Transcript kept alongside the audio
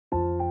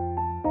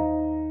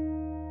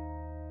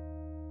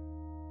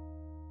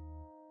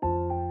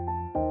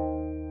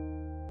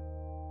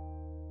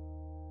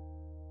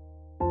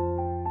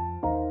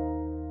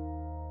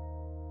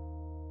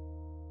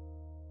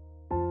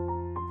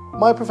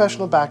My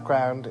professional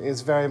background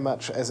is very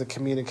much as a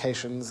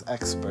communications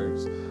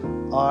expert.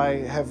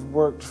 I have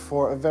worked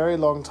for a very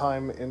long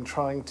time in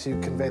trying to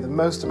convey the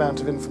most amount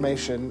of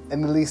information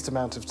in the least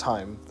amount of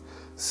time.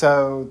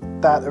 So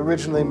that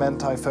originally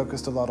meant I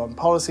focused a lot on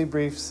policy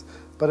briefs,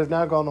 but I've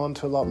now gone on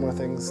to a lot more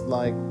things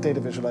like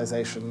data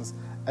visualizations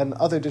and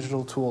other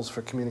digital tools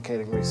for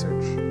communicating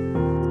research.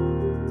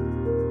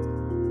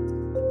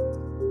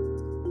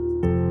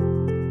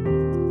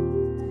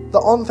 The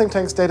On Think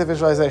Tank's data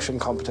visualization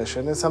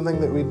competition is something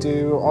that we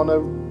do on a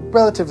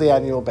relatively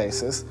annual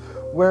basis,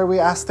 where we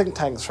ask think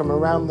tanks from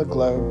around the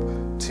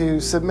globe to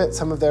submit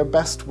some of their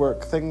best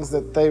work, things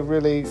that they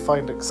really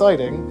find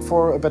exciting,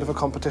 for a bit of a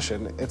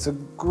competition. It's a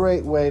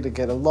great way to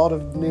get a lot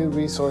of new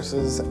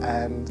resources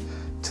and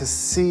to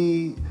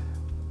see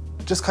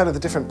just kind of the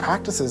different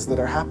practices that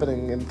are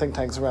happening in think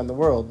tanks around the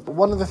world.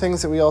 One of the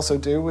things that we also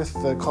do with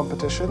the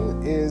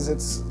competition is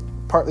it's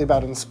partly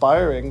about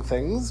inspiring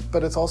things,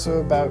 but it's also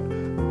about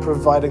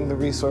providing the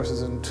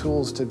resources and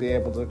tools to be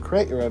able to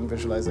create your own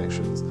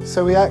visualizations.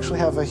 So we actually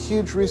have a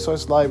huge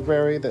resource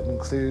library that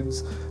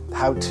includes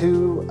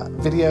how-to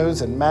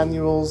videos and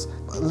manuals,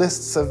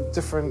 lists of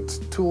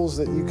different tools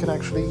that you can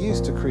actually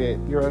use to create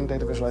your own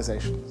data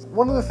visualizations.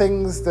 One of the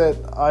things that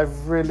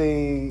I've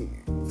really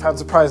found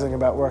surprising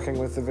about working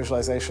with the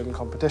visualization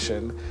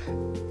competition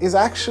is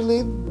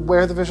actually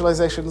where the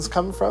visualizations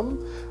come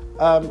from.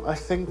 I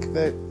think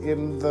that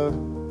in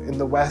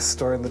the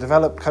West or in the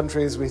developed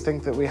countries, we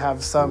think that we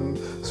have some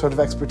sort of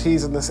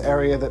expertise in this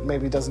area that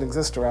maybe doesn't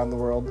exist around the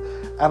world.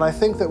 And I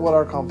think that what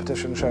our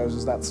competition shows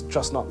is that's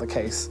just not the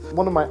case.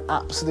 One of my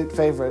absolute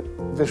favorite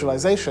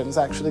visualizations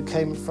actually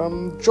came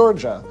from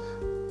Georgia.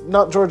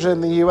 Not Georgia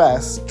in the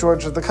US,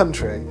 Georgia the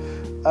country.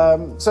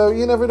 So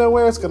you never know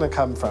where it's going to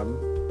come from.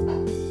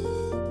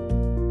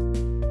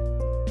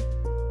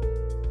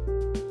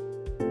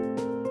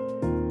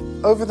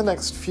 Over the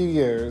next few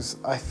years,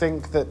 I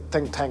think that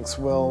think tanks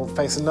will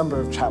face a number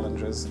of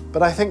challenges,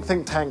 but I think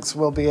think tanks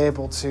will be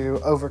able to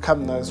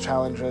overcome those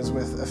challenges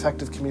with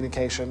effective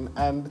communication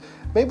and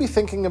maybe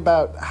thinking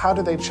about how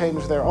do they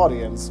change their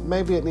audience.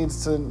 Maybe it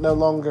needs to no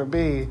longer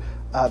be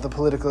the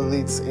political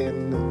elites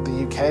in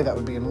the UK, that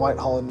would be in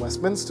Whitehall and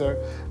Westminster.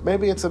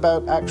 Maybe it's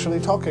about actually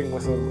talking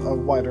with a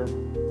wider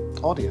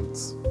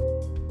audience.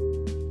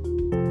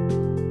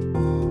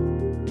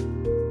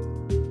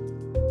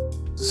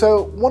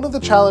 So one of the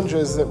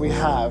challenges that we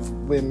have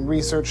when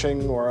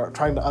researching or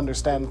trying to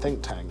understand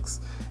think tanks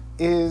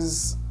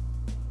is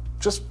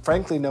just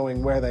frankly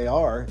knowing where they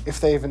are,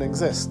 if they even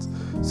exist.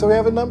 So we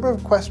have a number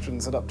of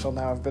questions that up till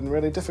now have been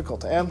really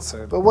difficult to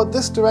answer. But what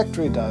this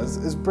directory does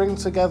is bring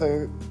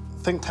together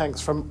think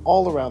tanks from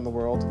all around the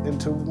world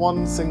into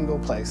one single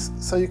place,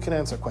 so you can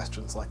answer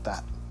questions like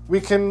that. We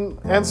can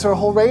answer a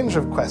whole range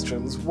of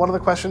questions. One of the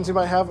questions you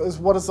might have is,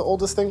 what is the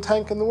oldest think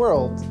tank in the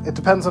world? It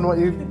depends on what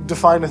you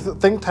define a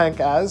think tank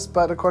as,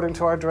 but according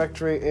to our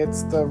directory,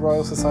 it's the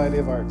Royal Society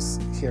of Arts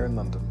here in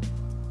London.